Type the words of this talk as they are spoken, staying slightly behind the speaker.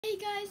Hey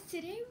guys,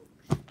 today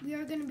we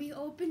are going to be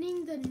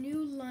opening the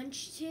new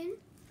lunch tin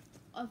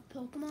of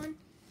Pokemon.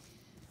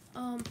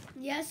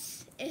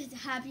 Yes, it's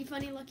Happy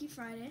Funny Lucky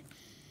Friday.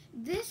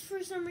 This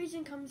for some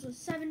reason comes with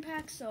 7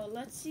 packs, so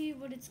let's see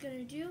what it's going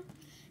to do.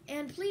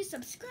 And please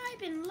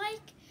subscribe and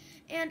like,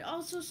 and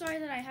also sorry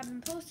that I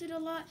haven't posted a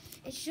lot.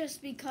 It's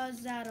just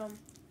because that,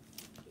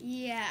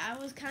 yeah, I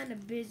was kind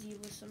of busy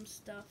with some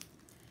stuff.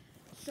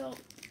 So,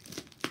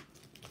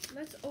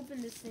 let's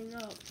open this thing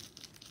up.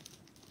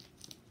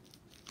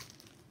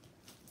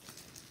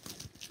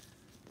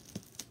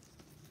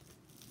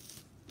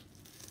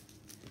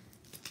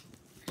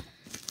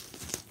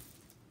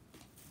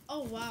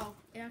 Oh wow,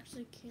 it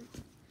actually came.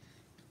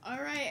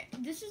 Alright,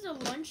 this is a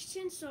lunch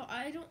tin, so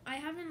I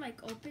haven't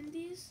like opened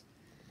these.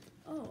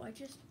 Oh,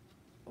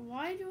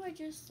 why do I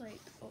just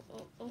like,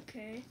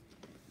 okay.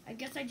 I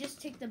guess I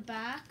just take the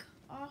back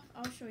off.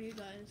 I'll show you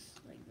guys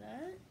like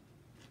that.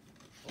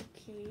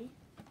 Okay.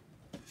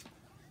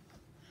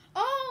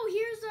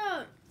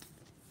 Oh,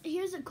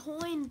 here's a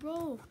coin,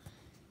 bro.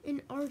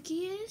 An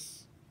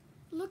Arceus.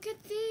 Look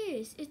at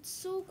this. It's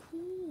so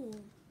cool.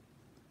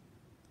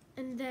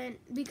 And then,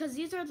 because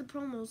these are the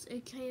promos,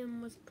 it came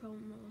with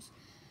promos.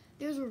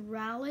 There's a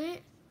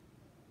Rowlet,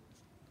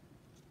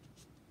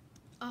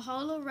 a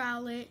Holo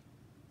Rowlet,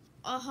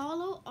 a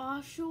Holo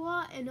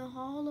Oshawott, and a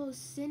Holo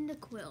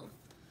Cyndaquil.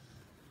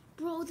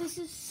 Bro, this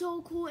is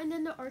so cool. And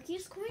then the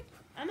Arceus coin,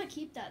 I'm going to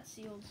keep that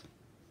sealed.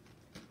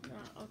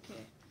 Nah,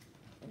 okay.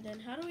 And then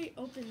how do we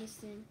open this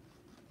thing?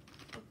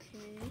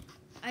 Okay.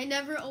 I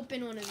never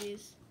opened one of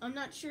these. I'm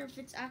not sure if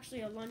it's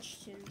actually a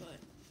lunch tin, but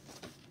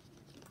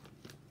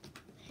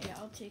hey,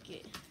 I'll take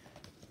it.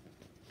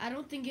 I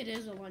don't think it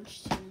is a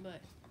lunch tin, but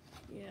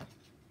yeah.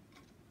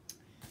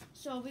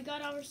 So we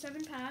got our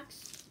 7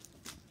 packs.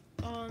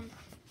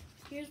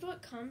 Here's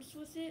what comes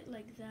with it,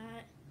 like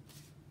that,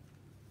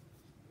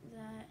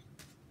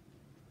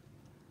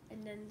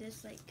 and then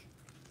this like,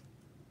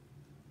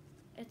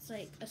 it's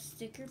like a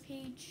sticker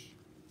page.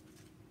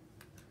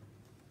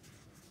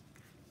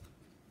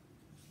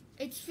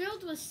 It's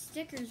filled with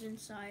stickers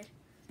inside,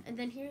 and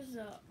then here's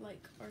the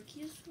like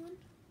Arceus one.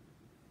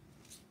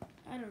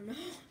 I don't know.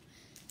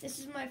 This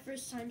is my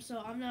first time,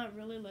 so I'm not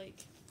really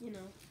like, you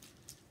know.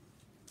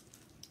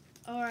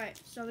 Alright,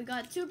 so we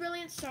got 2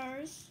 Brilliant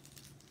Stars,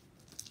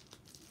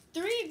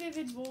 3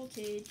 Vivid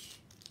Voltage,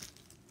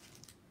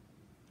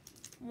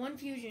 1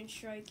 Fusion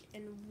Strike,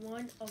 and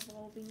 1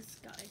 Evolving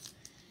Sky.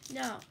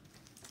 Now,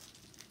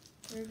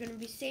 we're going to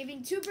be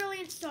saving 2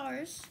 Brilliant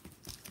Stars.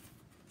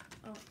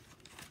 Oh.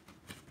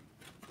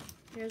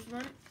 There's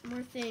one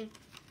more thing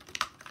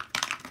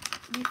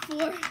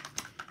before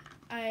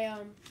I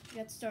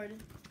get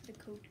started. The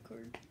code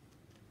card.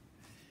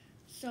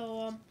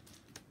 So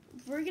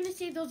we're gonna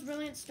save those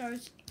Brilliant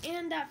Stars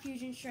and that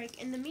Fusion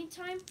Strike. In the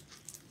meantime,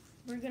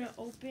 we're gonna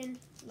open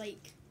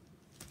like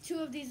 2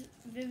 of these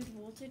Vivid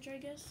Voltage, I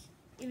guess.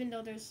 Even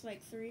though there's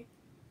like 3.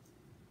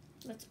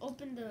 Let's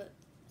open the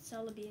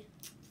Celebi.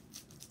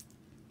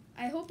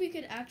 I hope we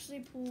could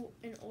actually pull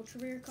an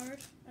ultra rare card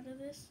out of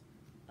this.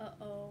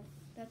 Uh-oh.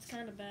 That's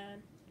kind of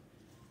bad.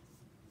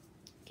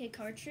 Okay,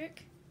 card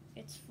trick.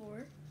 It's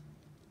 4.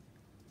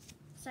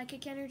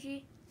 Psychic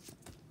Energy.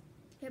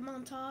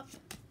 Hitmontop.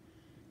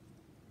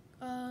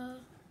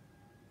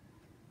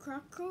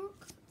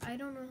 Croc. I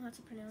don't know how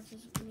to pronounce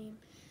his name.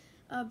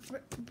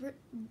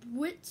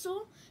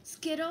 Witzel.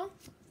 Skittle.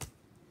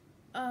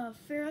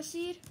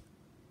 Ferroseed.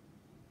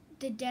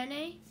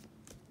 Dedenne.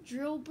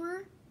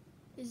 Drillbur.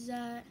 Is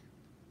that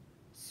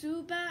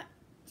Swoobat,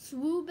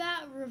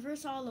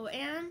 Reverse Holo,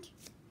 and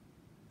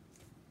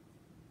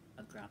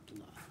a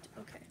Graptoloft.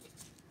 Okay.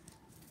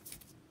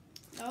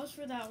 That was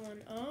for that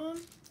one.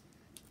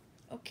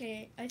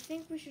 Okay, I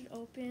think we should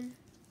open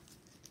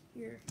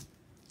here.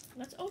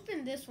 Let's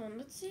open this one.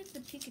 Let's see if the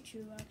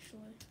Pikachu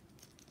actually.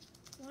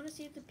 I want to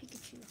see if the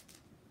Pikachu.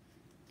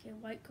 Okay,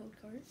 white code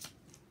card.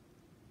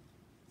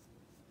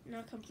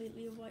 Not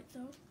completely white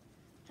though.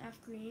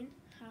 Half green,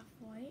 half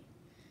white.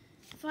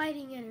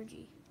 Fighting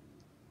Energy.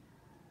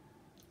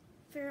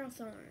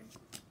 Ferrothorn.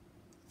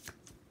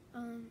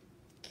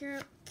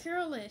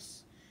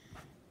 Careless.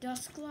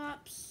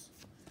 Dusclops.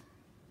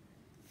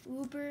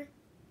 Wooper.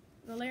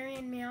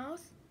 Valerian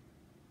Meowth.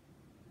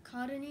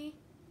 Cottonee.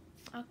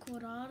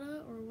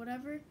 Aquarada or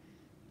whatever.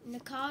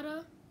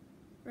 Nakata.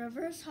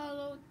 Reverse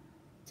Holo.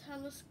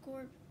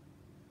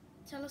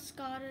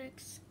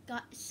 Telescopic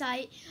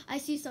sight. I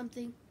see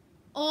something.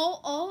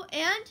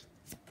 And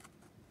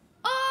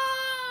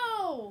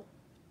oh!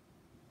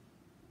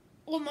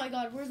 Oh my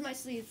god, where's my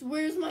sleeves?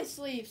 Where's my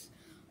sleeves?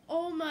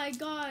 Oh my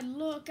god,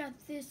 look at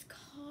this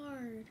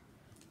card.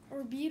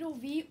 Orbital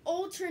V.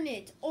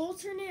 Alternate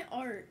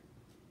art.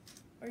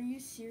 Are you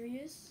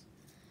serious?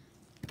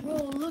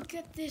 Bro, look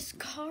at this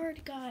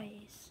card,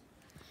 guys.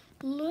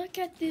 Look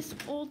at this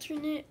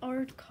alternate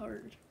art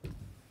card.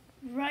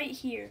 Right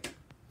here.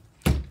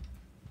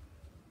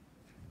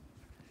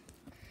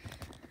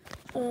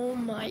 Oh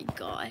my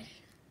god.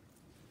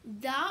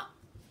 That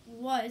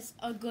was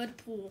a good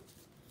pull.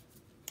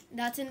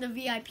 That's in the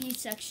VIP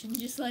section,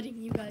 just letting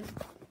you guys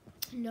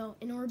No,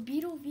 an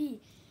Orbeetle V.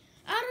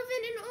 Out of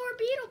it, an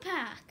Orbeetle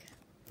pack.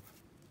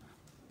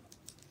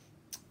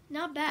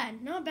 Not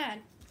bad, not bad.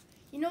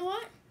 You know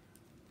what?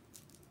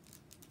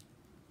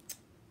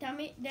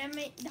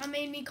 That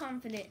made me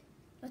confident.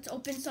 Let's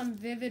open some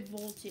Vivid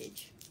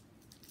Voltage.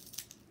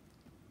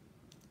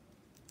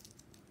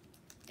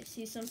 I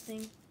see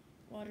something.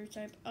 Water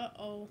type.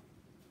 Uh-oh.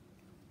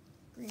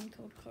 Green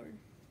code card.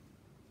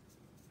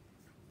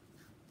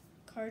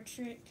 Card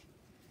trick.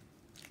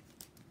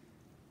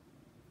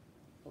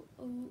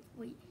 Oh,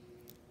 wait.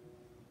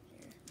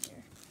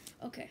 There.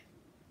 Okay.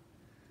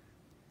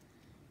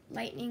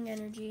 Lightning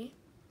Energy.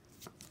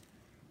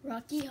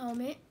 Rocky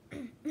Helmet.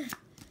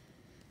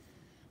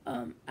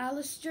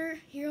 Alistair,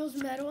 Hero's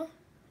Medal.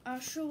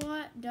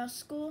 Oshawott,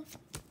 Duskull.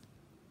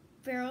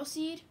 Feral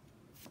Seed.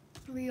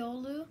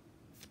 Riolu.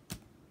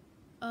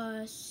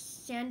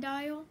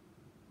 Sandile.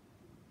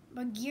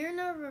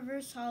 Magearna,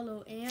 Reverse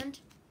Hollow, and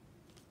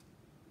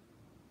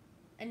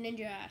a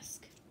Ninja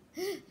Ask.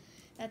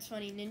 That's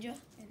funny, Ninja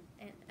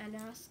and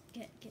Ask.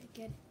 Get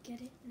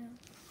it? No.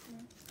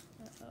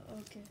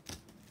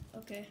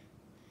 Okay.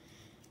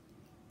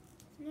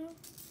 No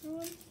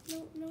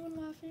one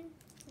laughing.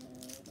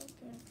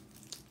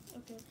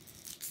 Okay.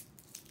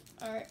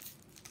 All right.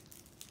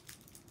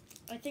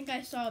 I think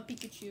I saw a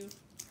Pikachu.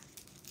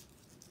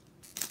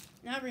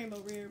 Not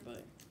Rainbow Rare,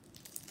 but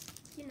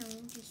you know,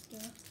 just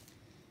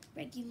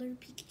regular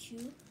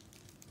Pikachu.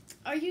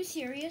 Are you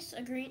serious?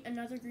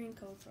 Another green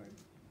code card.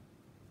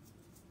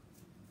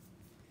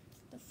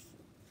 The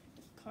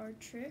card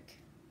trick.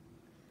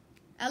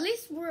 At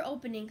least we're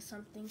opening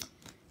something.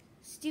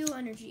 Steel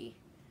Energy.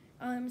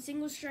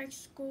 Single strike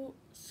scroll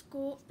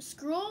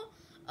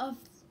of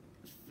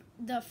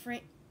the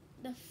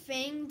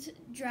Fanged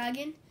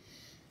Dragon.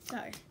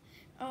 Sorry.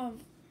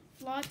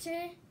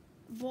 Flotte,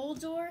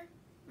 Voltor,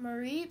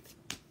 Mareep,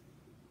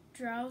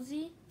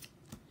 Drowsy,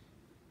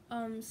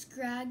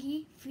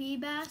 Scraggy,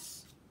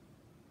 Feebas.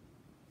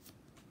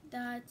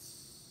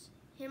 That's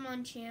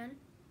Hitmonchan.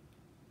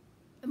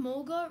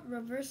 Emolga,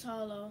 Reverse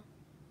Hollow.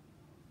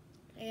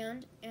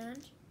 And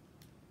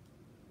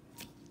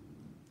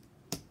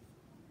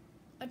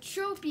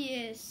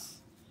Atropius.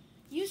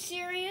 You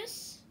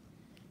serious?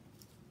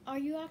 Are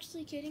you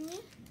actually kidding me?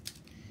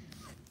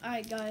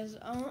 Alright guys,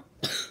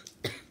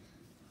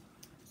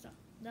 so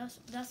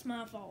that's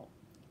my fault.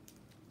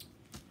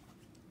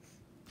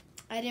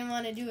 I didn't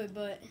want to do it,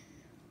 but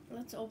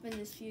let's open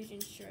this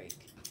Fusion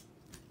Strike.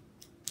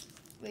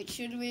 Wait,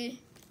 should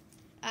we?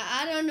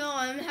 I don't know.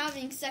 I'm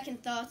having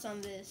second thoughts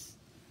on this.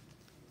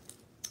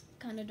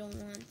 Kind of don't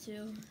want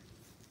to.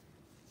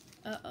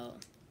 Uh-oh.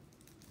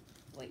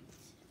 Wait,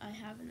 I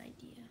have an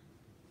idea.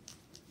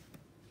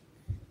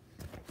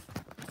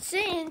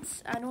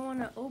 Since I don't want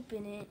to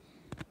open it,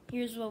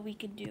 here's what we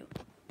could do.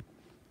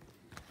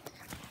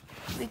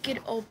 We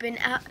could open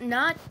out,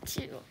 not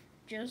two.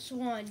 Just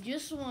one,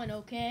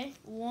 okay?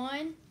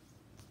 One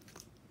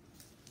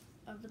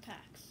of the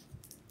packs.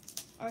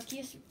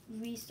 Arceus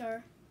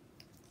V-Star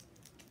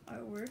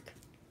artwork.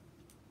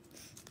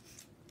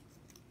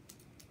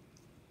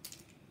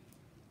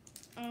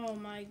 Oh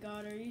my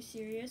god, are you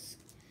serious?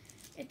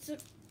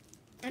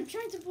 I'm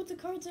trying to put the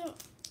cards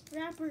out.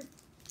 Wrapper,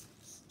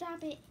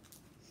 stop it.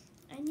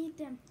 I need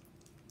them.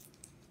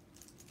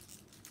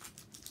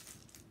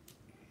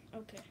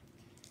 Okay.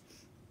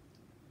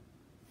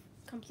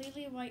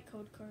 Completely white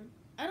code card.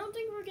 I don't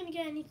think we're gonna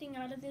get anything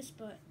out of this,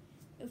 but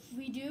if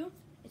we do,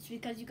 it's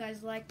because you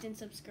guys liked and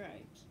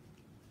subscribed.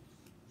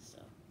 So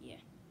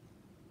yeah.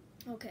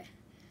 Okay.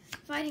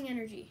 Fighting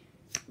Energy.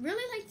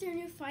 Really like their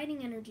new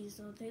Fighting Energies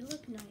though. They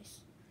look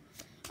nice.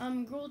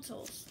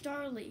 Groltol,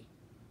 Starly,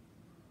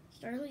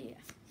 yeah.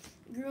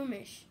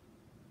 Groomish,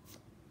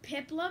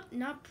 Piplup,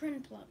 not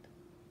Prinplup,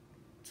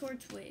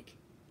 Tortwig,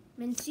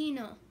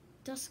 Minccino,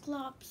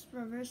 Dusclops,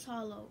 Reverse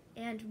Hollow,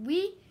 and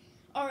we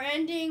are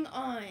ending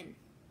on.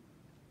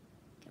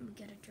 Can we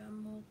get a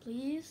drum roll,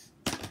 please?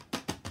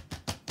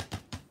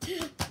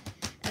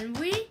 And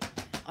we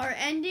are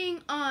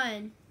ending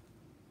on.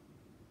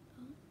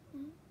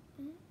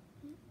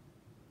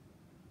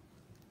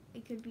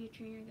 It could be a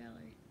trainer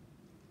gallery.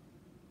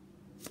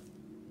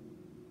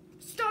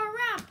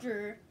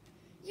 Staraptor,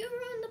 you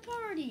ruined the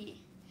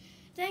party.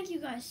 Thank you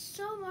guys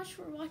so much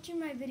for watching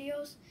my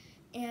videos,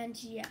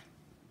 and yeah,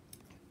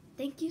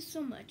 thank you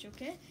so much.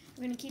 Okay,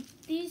 I'm gonna keep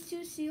these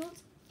two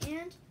sealed,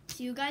 and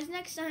see you guys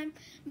next time.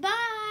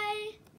 Bye.